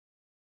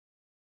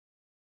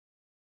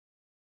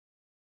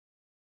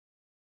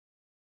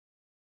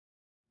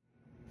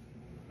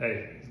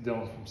Hey, it's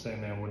Dylan from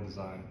Sandman Wood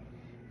Design.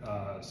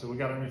 So we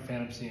got our new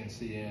Phantom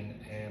CNC in,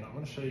 and I'm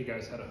going to show you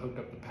guys how to hook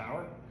up the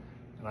power.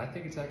 And I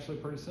think it's actually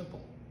pretty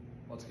simple.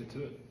 Let's get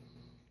to it.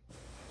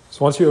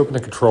 So once you open the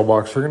control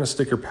box, you're going to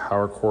stick your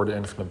power cord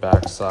in from the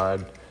back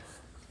side.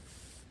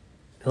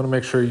 You want to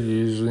make sure you're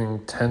using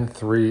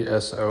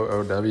 10.3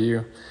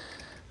 SOOW.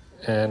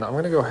 And I'm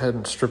going to go ahead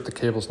and strip the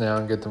cables now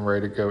and get them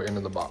ready to go into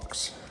the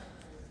box.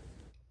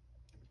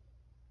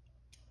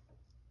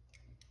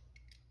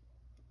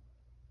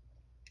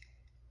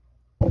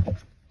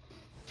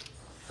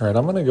 All right,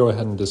 I'm going to go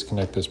ahead and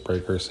disconnect this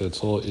breaker so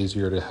it's a little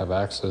easier to have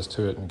access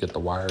to it and get the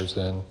wires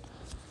in.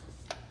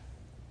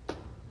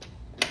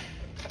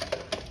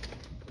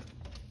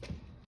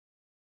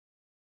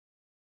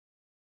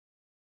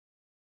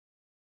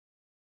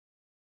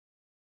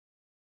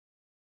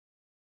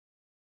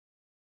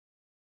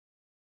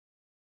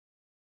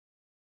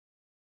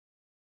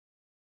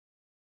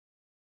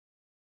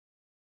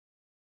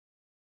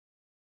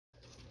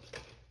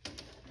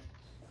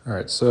 All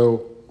right,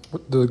 so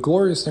the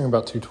glorious thing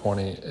about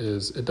 220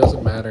 is it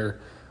doesn't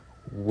matter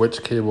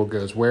which cable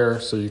goes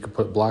where, so you can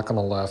put black on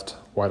the left,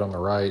 white on the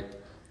right,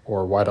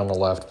 or white on the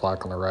left,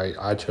 black on the right.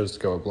 I chose to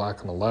go with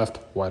black on the left,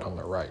 white on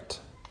the right.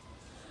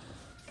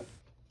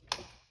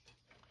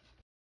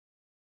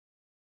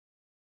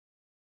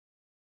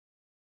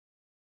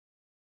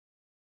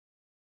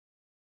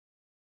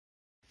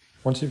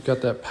 Once you've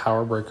got that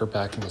power breaker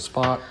back in the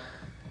spot,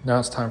 now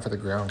it's time for the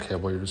ground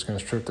cable. You're just going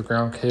to strip the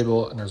ground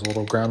cable, and there's a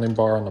little grounding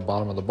bar on the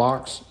bottom of the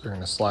box. You're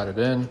going to slide it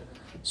in,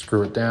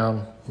 screw it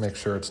down, make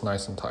sure it's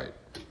nice and tight.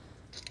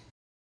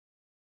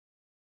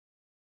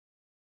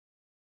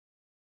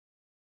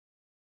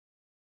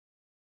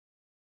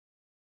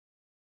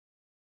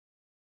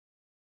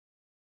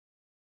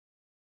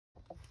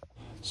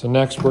 So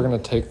next we're going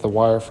to take the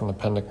wire from the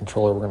pendant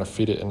controller, we're going to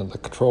feed it into the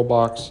control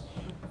box.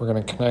 We're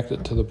going to connect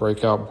it to the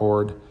breakout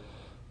board.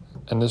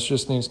 And this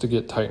just needs to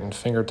get tightened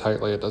finger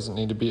tightly. It doesn't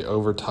need to be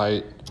over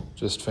tight,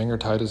 just finger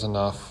tight is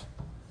enough.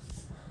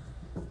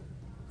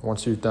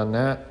 Once you've done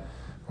that,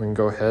 we can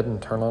go ahead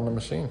and turn on the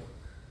machine.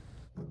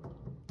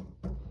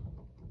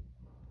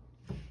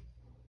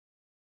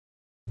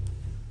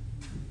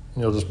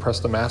 You'll just press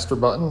the master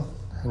button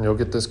and you'll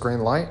get this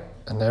green light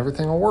and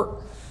everything will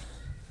work.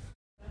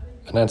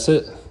 And that's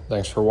it.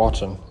 Thanks for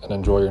watching and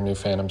enjoy your new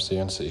Phantom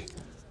CNC.